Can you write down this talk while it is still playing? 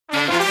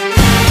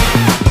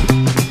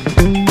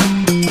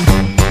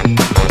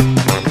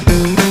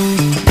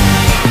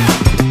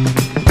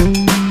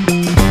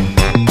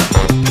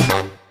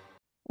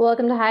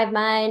Hive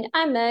Mind.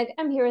 I'm Meg.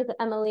 I'm here with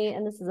Emily,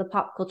 and this is a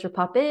pop culture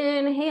pop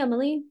in. Hey,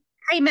 Emily.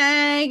 Hi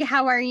Meg,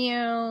 how are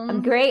I'm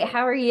you? great.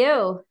 How are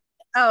you?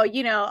 Oh,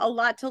 a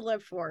lot to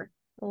live for.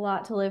 A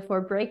lot to live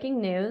for.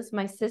 Breaking news.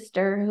 My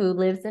sister, who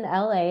lives in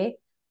LA,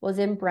 was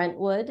in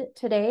Brentwood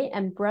today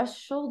and brushed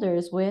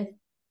shoulders with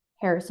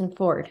Harrison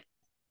Ford.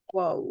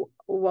 Whoa,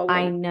 whoa,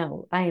 I whoa.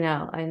 know, I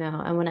know, I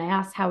know. And when I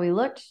asked how he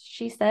looked,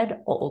 she said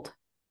old.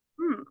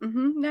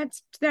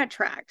 That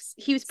tracks.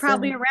 He was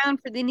probably So around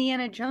for the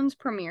Indiana Jones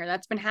premiere.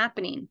 That's been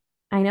happening.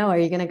 I know. Are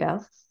you going to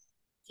go?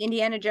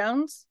 Indiana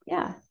Jones?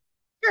 Yeah.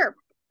 Sure.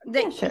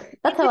 Yeah, The, sure.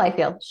 That's how I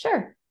feel.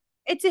 Sure.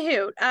 it's a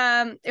hoot.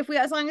 If we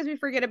as long as we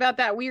forget about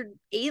that weird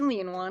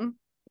alien one.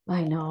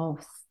 I know.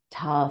 It's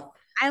tough.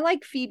 I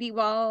like Phoebe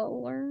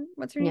Waller.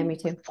 What's her Yeah, name? me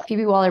too.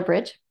 Phoebe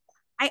Waller-Bridge.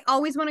 I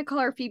always want to call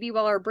her Phoebe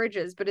Waller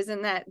Bridges, but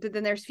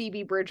then there's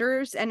Phoebe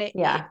Bridgers and it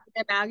Yeah.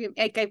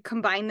 like I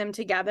combine them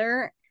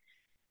together.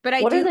 But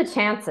I What are do. the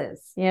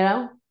chances,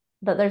 that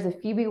there's a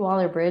Phoebe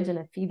Waller-Bridge and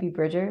a Phoebe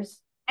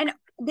Bridgers? And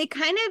they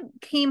kind of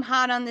came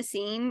hot on the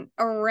scene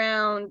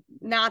around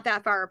not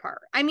that far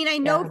apart. I mean, I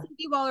know Yeah.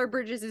 Phoebe Waller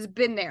Bridges has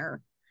been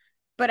there,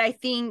 but I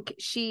think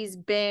she's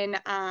been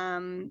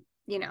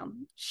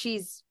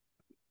she's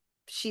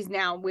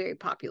now very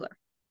popular.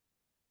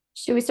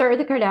 Should we start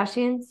with the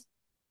Kardashians?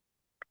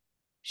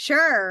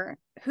 Sure.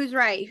 Who's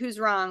right? Who's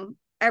wrong?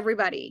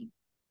 Everybody.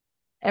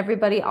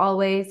 Everybody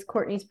always,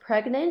 Courtney's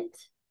pregnant.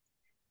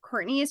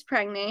 Courtney is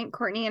pregnant.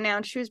 Courtney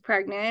announced she was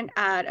pregnant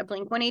at a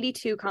Blink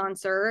 182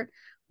 concert,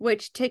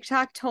 which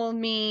TikTok told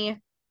me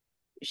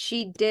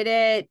she did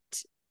it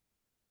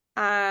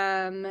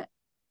um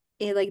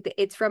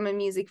it's from a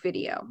music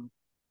video.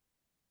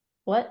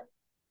 What?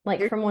 Like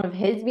There's from one of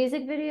his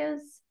music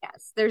videos?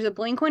 Yes, there's a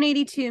Blink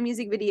 182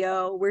 music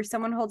video where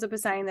someone holds up a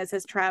sign that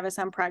says Travis,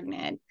 I'm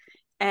pregnant.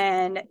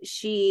 And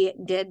she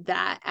did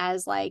that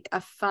as like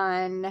a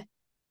fun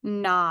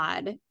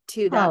nod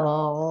to them,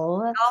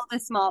 Oh, all the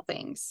small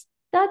things.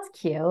 that's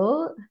cute.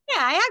 Yeah,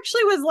 I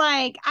actually was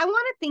like, I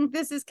want to think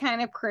this is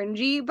kind of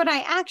cringy, but I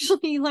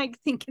actually like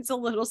think it's a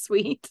little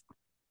sweet.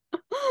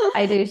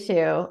 I do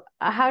too.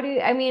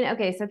 I mean,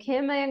 okay, so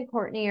Kim and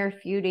Courtney are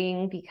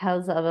feuding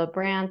because of a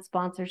brand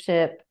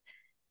sponsorship.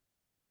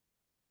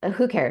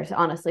 Who cares?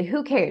 Honestly,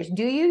 who cares?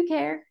 Do you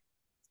care?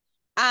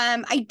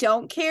 I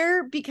don't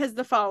care because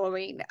the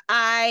following.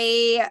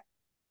 I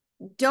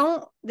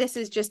don't, this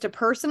is just a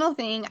personal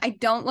thing. I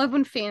don't love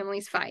when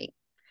families fight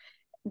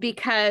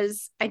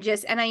because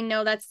and I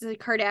know that's the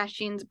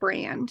Kardashians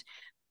brand,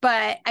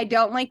 but I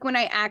don't like when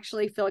I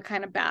actually feel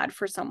kind of bad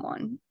for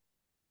someone.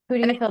 Who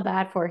do And you I feel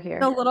bad for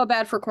feel a here? little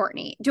bad for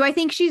Courtney. Do I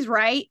think she's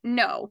right?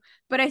 No,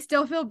 but I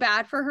still feel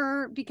bad for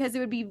her because it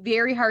would be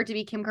very hard to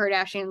be Kim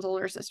Kardashian's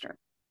older sister.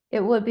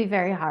 It would be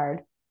very hard.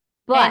 And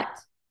But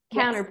yes,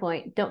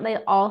 counterpoint, don't they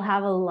all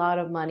have a lot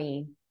of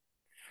money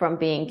from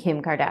being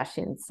Kim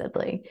Kardashian's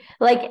sibling?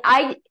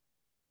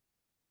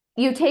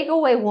 You take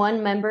away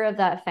one member of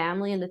that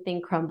family and the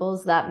thing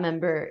crumbles, that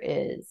member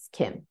is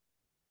Kim.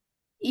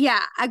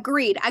 yeah,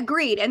 agreed.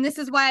 And this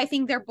is why I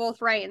think they're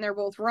both right and they're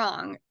both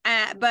wrong.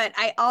 But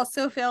I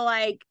also feel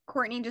like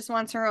Courtney just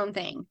wants her own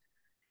thing.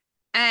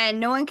 And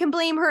no one can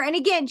blame her. And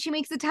again, she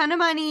makes a ton of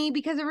money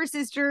because of her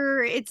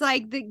sister. It's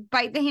like the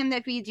bite the hand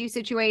that feeds you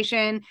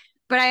situation.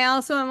 But I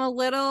also am a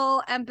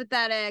little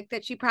empathetic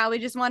that she probably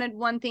just wanted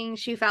one thing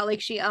she felt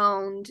like she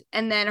owned,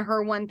 and then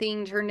her one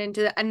thing turned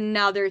into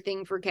another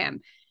thing for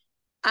Kim.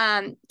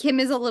 Kim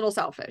is a little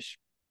selfish.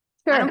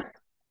 I don't Sure. I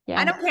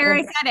Yeah, don't care.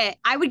 I sure. said it.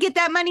 I would get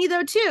that money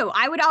though too.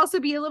 I would also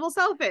be a little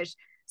selfish.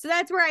 So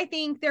that's where I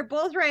think they're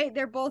both right.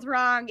 They're both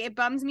wrong. It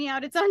bums me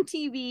out. It's on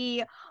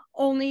TV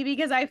only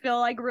because I feel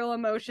like real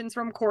emotions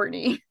from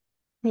Courtney.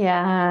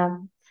 Yeah.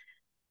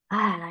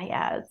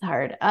 Yeah, it's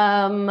hard.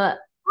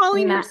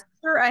 Calling her Matt.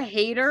 sister a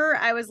hater,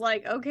 I was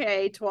like,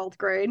 okay, 12th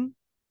grade.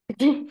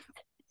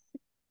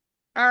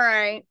 All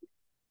right.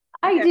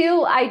 Okay.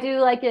 I do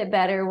like it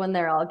better when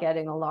they're all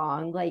getting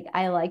along. Like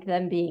I like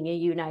them being a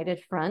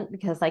united front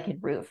because I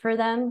could root for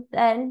them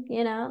then.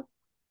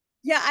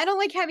 Yeah, I don't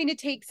like having to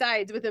take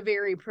sides with a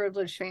very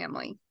privileged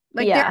family.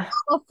 Like they're Yeah,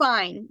 all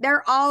fine.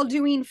 They're all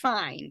doing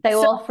fine. they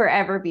So, will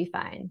forever be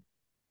fine.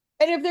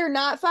 and if they're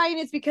not fine,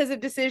 it's because of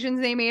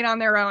decisions they made on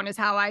their own, is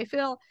how I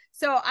feel.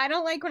 So I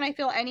don't like when I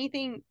feel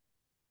anything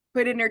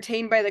but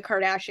entertained by the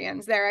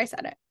Kardashians. There, I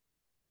said it.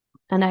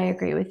 And I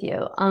agree with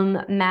you.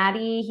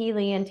 Maddie,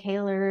 Healy, and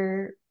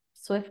Taylor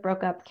Swift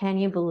broke up. Can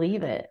you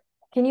believe it?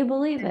 Can you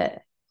believe it?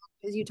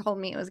 Because you told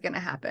me it was going to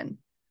happen.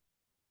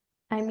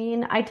 I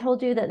mean, I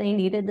told you that they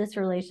needed this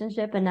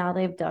relationship and now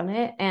they've done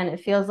it. And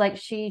it feels like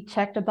she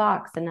checked a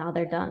box and now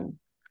they're done.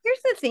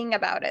 Here's the thing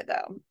about it,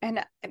 though,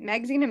 and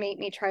Meg's going to make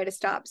me try to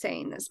stop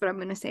saying this, but I'm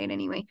going to say it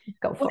anyway.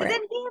 Go for it.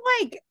 Wasn't he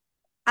like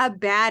a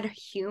bad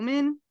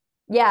human?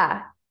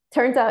 Yeah.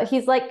 Turns out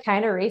he's like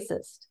kind of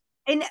racist.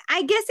 And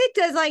I guess it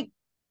does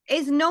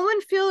is no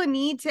one feel a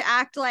need to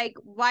act like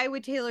why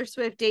would Taylor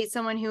Swift date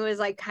someone who is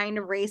like kind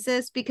of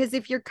racist? Because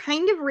if you're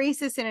kind of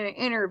racist in an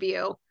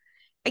interview,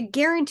 I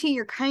guarantee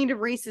you're kind of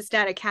racist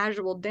at a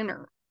casual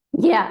dinner.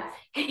 Yeah.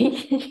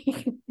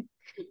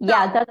 So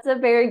Yeah, that's a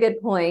very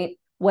good point.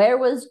 Where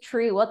was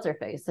Tree? What's her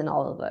face in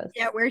all of this?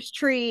 yeah, where's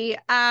Tree?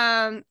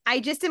 I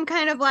just am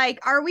kind of like,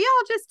 are we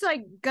all just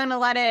like gonna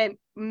let it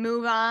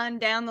move on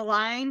down the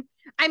line?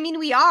 I mean,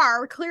 we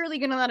are clearly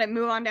gonna let it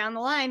move on down the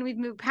line. We've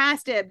moved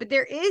past it, but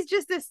there is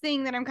just this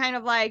thing that I'm kind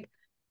of like,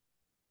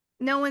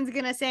 no one's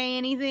gonna say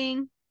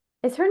anything.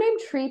 Is her name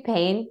Tree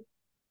Payne?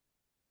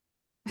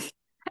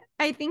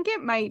 I think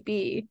it might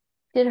be.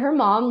 Did her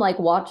mom like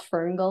watch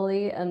Fern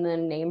Gully and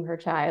then name her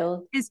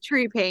child? It's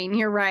Tree Pain.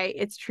 You're right.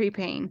 It's Tree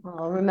Pain.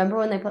 Oh, remember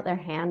when they put their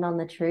hand on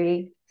the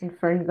tree in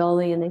Fern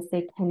Gully and they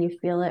say, "Can you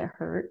feel it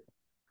hurt?"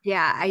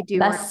 Yeah, I do.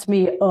 Messed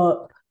me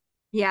up.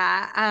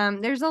 Yeah.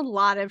 There's a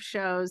lot of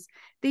shows.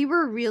 They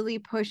were really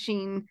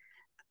pushing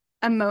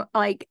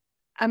like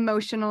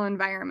emotional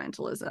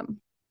environmentalism.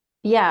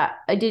 Yeah.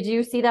 Did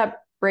you see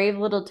that brave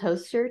little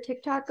toaster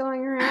TikTok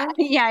going around?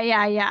 Yeah,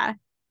 yeah, yeah.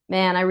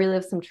 Man, I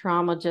relive some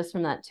trauma just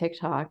from that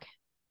TikTok.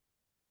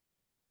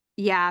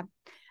 Yeah.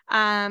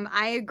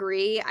 I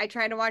agree. I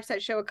tried to watch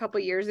that show a couple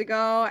years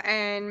ago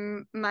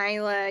and my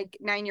like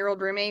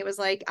 9-year-old roommate was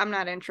like, I'm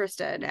not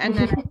interested. And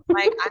then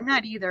like, I'm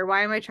not either.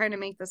 Why am I trying to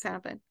make this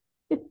happen?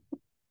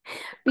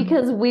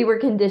 Because we were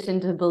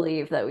conditioned to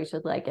believe that we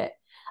should like it.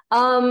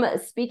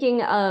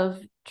 Speaking of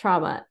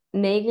trauma,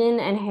 Megan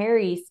and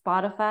Harry,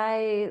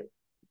 Spotify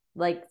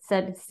like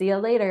said, "See you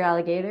later,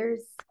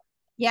 alligators."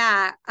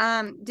 Yeah.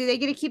 Do they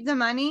get to keep the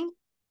money?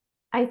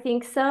 I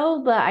think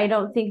so, but I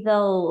don't think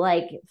they'll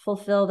like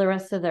fulfill the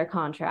rest of their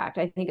contract.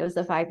 I think it was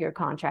a 5-year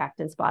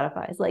contract, and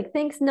Spotify's like,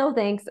 thanks, no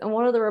thanks. And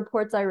one of the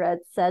reports I read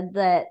said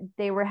that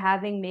they were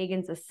having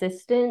Megan's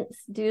assistants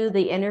do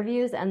the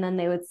interviews and then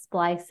they would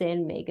splice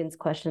in Megan's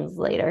questions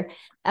later.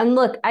 And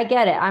look, I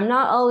get it. I'm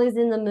not always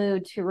in the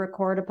mood to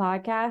record a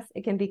podcast.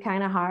 It can be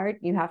kind of hard.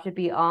 You have to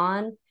be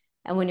on.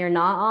 And when you're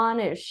not on,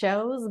 it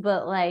shows.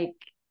 But like,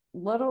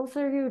 what else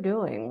are you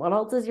doing? What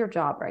else is your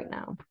job right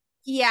now?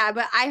 Yeah,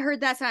 but I heard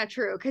that's not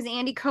true because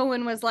Andy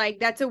Cohen was like,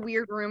 that's a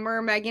weird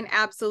rumor. Megan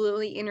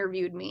absolutely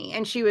interviewed me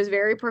and she was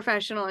very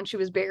professional and she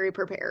was very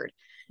prepared.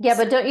 Yeah,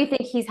 So, but don't you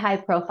think he's high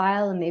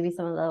profile and maybe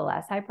some of the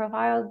less high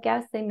profile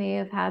guests they may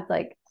have had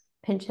like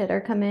pinch hitter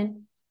come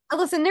in?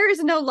 listen, there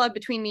is no love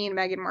between me and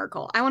Meghan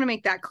Markle. I want to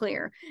make that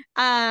clear.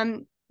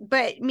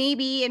 But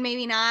maybe and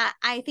maybe not.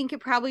 I think it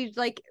probably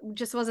like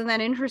just wasn't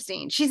that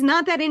interesting. She's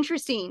not that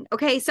interesting.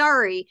 Okay,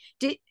 sorry.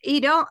 Did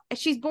you don't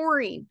she's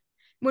boring.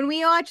 When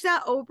we watch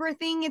that Oprah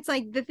thing, it's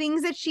like the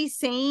things that she's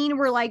saying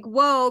were like,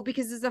 whoa,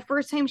 because it's the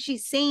first time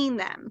she's saying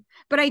them.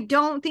 But I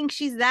don't think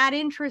she's that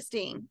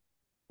interesting.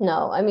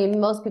 No, I mean,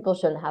 most people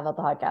shouldn't have a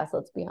podcast,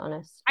 let's be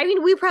honest. I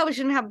mean, we probably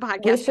shouldn't have a We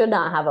podcast should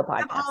not have a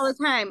all the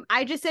podcast. time.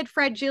 I just said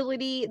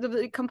fragility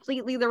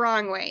completely the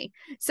wrong way.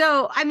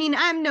 So, I mean,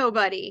 I'm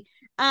nobody.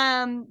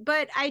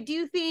 But I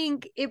do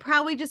think it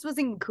probably just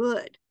wasn't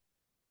good.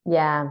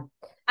 Yeah.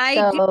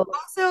 I do So,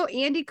 also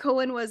Andy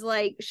Cohen was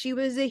like she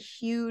was a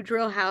huge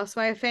Real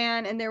Housewife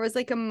fan and there was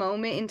like a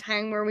moment in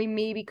time where we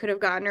maybe could have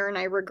gotten her and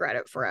I regret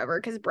it forever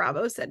because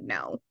Bravo said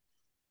no.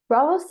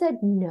 Bravo said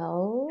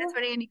no That's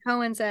what Andy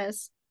Cohen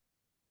says.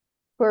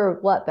 for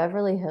what,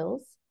 Beverly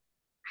Hills?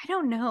 I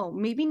don't know,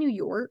 maybe New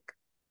York.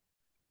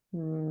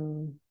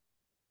 Hmm.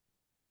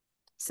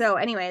 So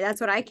anyway,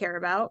 that's what I care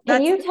about.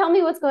 Can That's you tell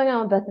me what's going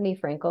on with Bethany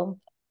Frankel?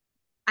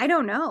 I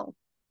don't know.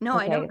 No,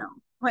 I don't Okay. know.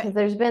 Because What?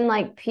 there's been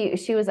like,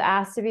 she was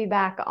asked to be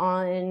back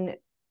on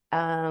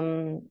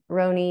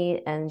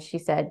Roni and she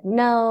said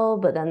no,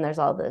 but then there's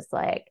all this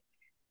like,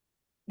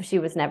 she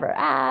was never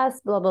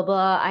asked, blah, blah,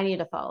 blah. I need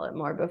to follow it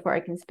more before I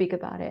can speak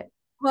about it.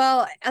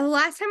 Well, the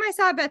last time I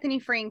saw Bethany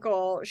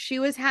Frankel, she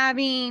was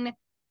having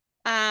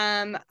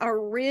a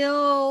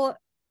real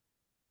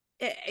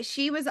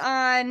she was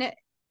on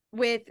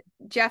with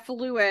Jeff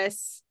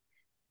Lewis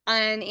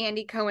on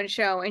Andy Cohen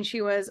show and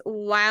she was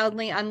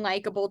wildly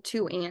unlikable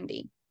to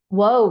Andy.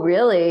 Whoa,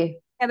 really?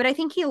 Yeah, but I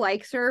think he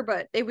likes her,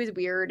 but it was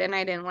weird and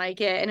I didn't like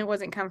it and it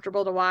wasn't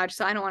comfortable to watch,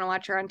 so I don't want to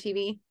watch her on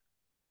TV.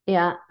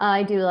 Yeah,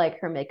 I do like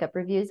her makeup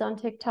reviews on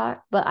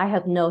TikTok, but I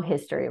have no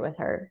history with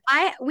her.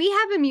 We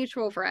have a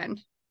mutual friend.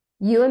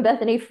 You and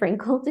Bethany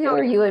Frankel do, No,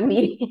 or you and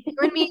me? you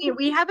and me,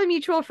 we have a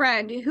mutual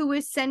friend who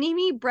was sending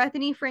me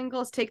Bethany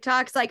Frankel's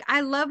TikToks. Like,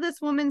 I love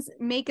this woman's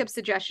makeup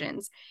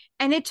suggestions.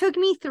 And it took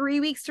me 3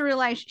 weeks to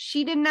realize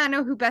she did not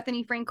know who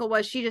Bethany Frankel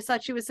was. She just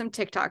thought she was some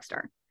TikTok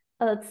star.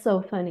 Oh, that's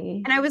so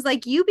funny. And I was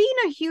like, you being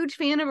a huge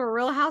fan of a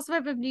Real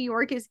Housewife of New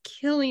York is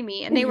killing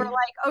me. And they were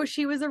like, oh,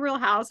 she was a Real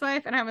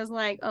Housewife. And I was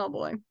like, oh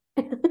boy,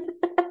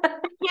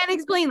 can't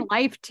explain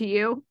life to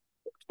you.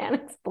 Can't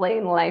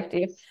explain life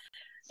to you.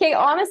 Okay,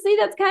 honestly,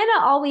 that's kind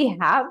of all we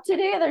have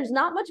today. There's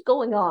not much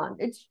going on.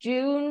 It's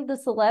June. The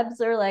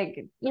celebs are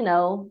like,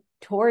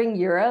 touring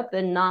Europe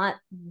and not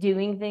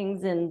doing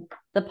things in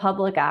the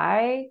public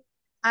eye.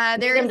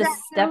 Need There them is to that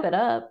step it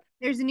up.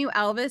 there's a new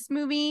Elvis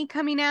movie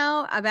coming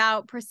out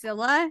about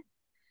Priscilla.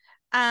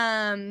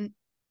 Um,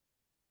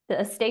 The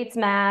estate's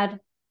mad,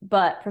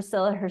 but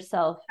Priscilla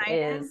herself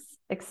Diane. is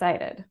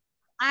excited.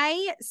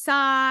 I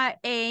saw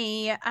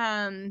a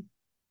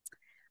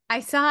I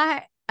saw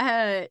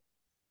a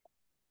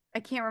I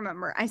can't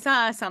remember. I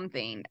saw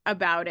something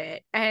about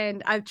it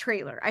and a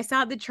trailer. I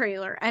saw the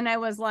trailer and I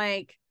was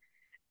like,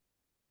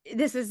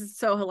 this is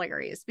so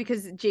hilarious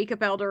because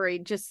Jacob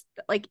Eldery just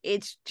like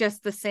it's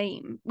just the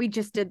same. We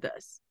just did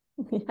this.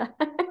 Yeah.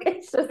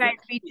 It's just Guys,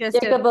 we just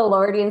did Jacob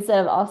Elordi instead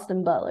of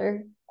Austin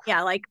Butler.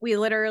 yeah, like we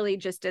literally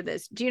just did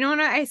this. Do you know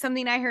what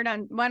something I heard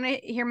on want to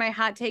hear my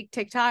hot take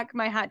TikTok,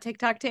 my hot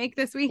TikTok take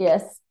this week?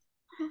 Yes.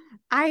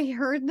 I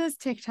heard this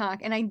TikTok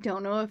and I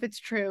don't know if it's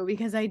true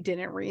because I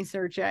didn't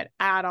research it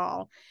at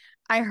all.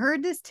 I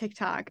heard this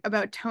TikTok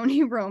about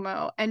Tony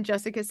Romo and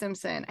Jessica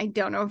Simpson. I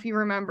don't know if you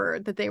remember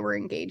that they were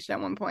engaged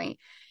at one point.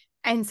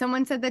 And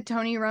someone said that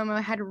Tony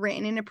Romo had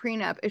written in a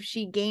prenup if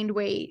she gained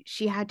weight,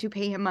 she had to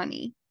pay him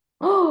money.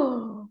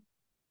 Oh,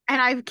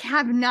 And I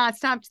have not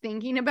stopped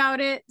thinking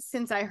about it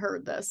since I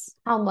heard this.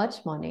 how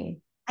much money?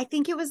 I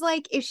think it was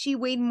like if she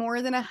weighed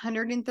more than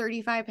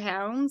 135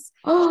 pounds,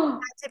 she Oh,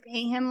 had to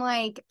pay him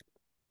like,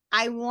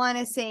 I want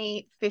to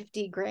say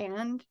 50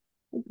 grand.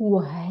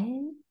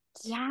 what?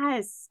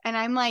 Yes. And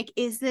I'm like,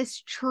 is this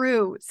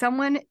true?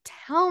 Someone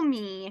tell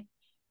me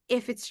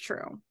if it's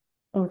true.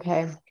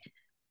 Okay.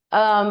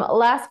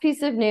 Last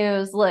piece of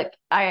news. Look,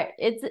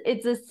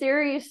 it's a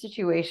serious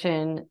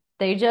situation.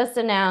 They just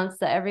announced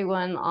that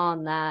everyone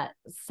on that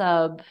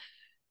sub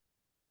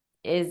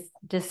is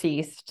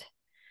deceased.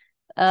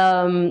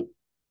 Um,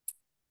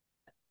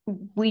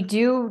 we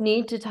do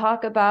need to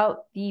talk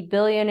about the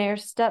billionaire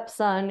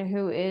stepson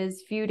who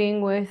is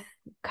feuding with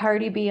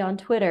Cardi B on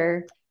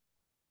Twitter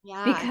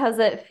Yeah. because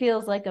it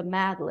feels like a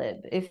Mad Lib.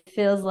 It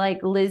feels like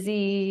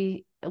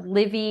Livy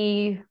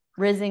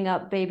rizzing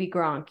up baby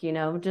Gronk, you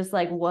know, just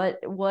like what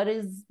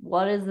is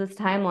this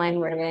timeline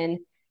we're in?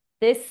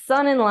 This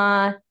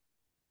son-in-law,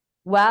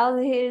 while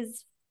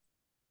his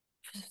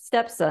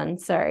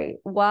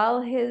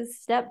while his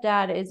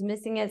stepdad is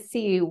missing at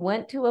sea,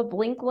 went to a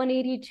Blink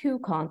 182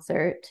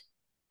 concert,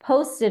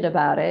 posted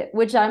about it,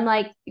 which I'm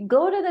like,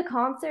 go to the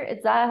concert.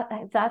 If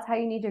that's how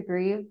you need to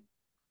grieve,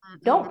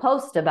 don't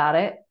post about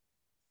it.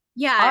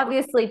 Yeah.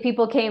 Obviously,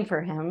 people came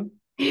for him.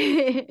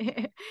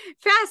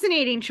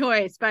 Fascinating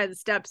choice by the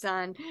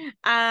stepson.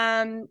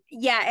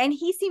 Yeah, and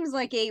he seems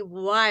like a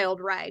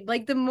wild ride.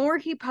 Like the more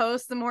he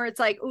posts, the more it's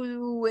like,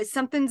 ooh,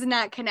 something's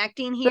not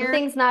connecting here.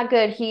 Something's not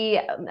good. He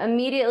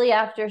immediately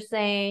after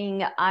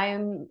saying,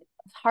 I'm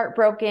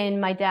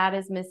heartbroken, my dad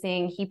is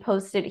missing, he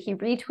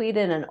retweeted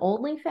an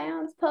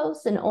OnlyFans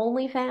post, an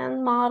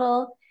OnlyFans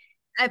model.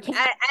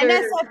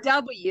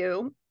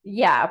 NSFW.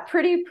 Yeah,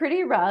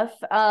 pretty rough.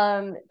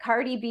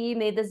 Cardi B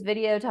made this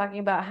video talking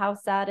about how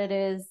sad it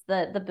is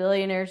that the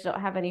billionaires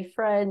don't have any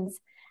friends.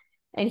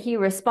 And he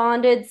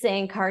responded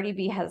saying Cardi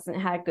B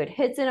hasn't had good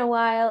hits in a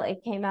while.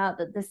 It came out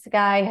that this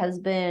guy has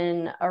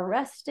been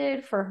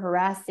arrested for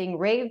harassing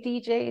rave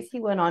DJs. He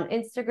went on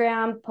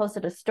Instagram,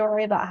 posted a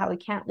story about how he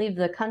can't leave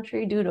the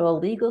country due to a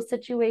legal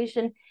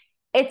situation.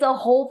 It's a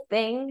whole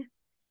thing.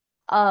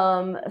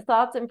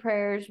 Thoughts and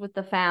prayers with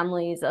the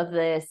families of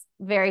this.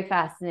 Very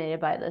fascinated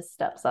by this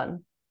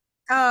stepson.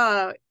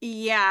 Oh,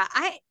 yeah.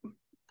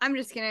 I'm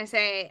just gonna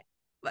say,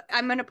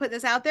 I'm gonna put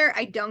this out there.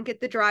 I don't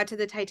get the draw to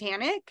the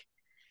Titanic.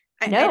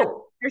 I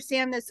don't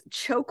understand this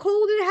chokehold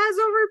it has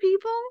over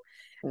people.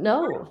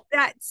 No.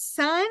 That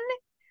son,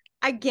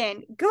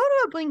 again, go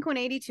to a Blink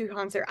 182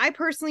 concert. I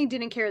personally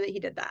didn't care that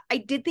he did that. I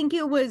did think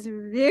it was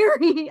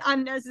very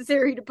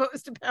unnecessary to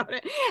post about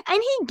it.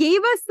 And he gave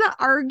us the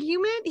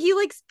argument. He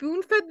like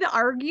spoon fed the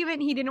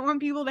argument he didn't want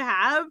people to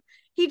have.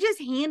 He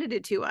just handed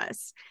it to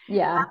us.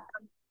 Yeah.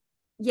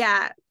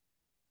 Yeah.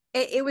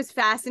 It was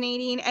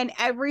fascinating. And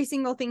every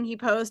single thing he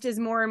posts is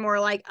more and more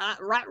like,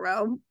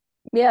 ruh-roh.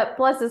 Yeah,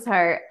 bless his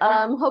heart.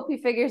 Hope he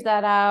figures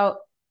that out.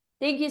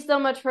 Thank you so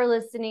much for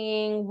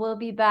listening. We'll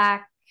be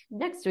back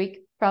next week,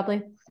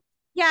 probably.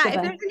 Yeah, goodbye.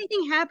 If there's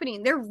anything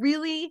happening, they're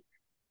really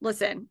it's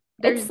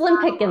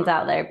slim pickings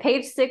out there.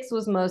 Page 6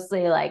 was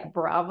mostly like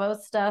Bravo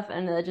stuff,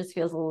 and it just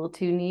feels a little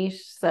too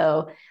niche.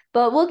 So,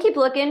 but we'll keep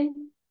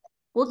looking.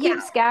 We'll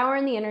keep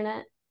scouring the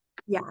internet.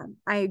 Yeah,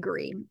 I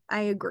agree.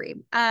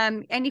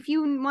 And if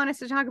you want us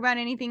to talk about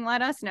anything,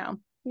 let us know.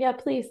 Yeah,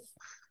 please.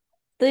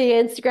 The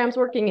Instagram's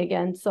working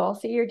again, so I'll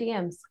see your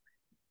DMs.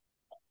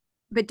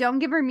 But don't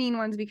give her mean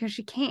ones because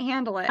she can't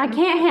handle it. I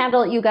can't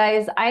handle it, you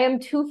guys. I am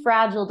too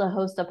fragile to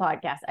host a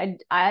podcast.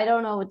 I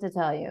don't know what to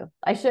tell you.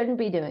 I shouldn't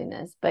be doing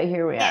this, but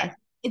here we are.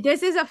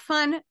 This is a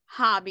fun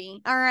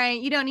hobby. All right.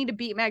 You don't need to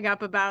beat Meg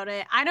up about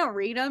it. I don't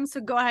read them,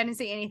 so go ahead and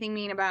say anything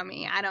mean about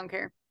me. I don't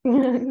care.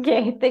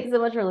 Okay. Thanks so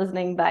much for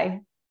listening. Bye.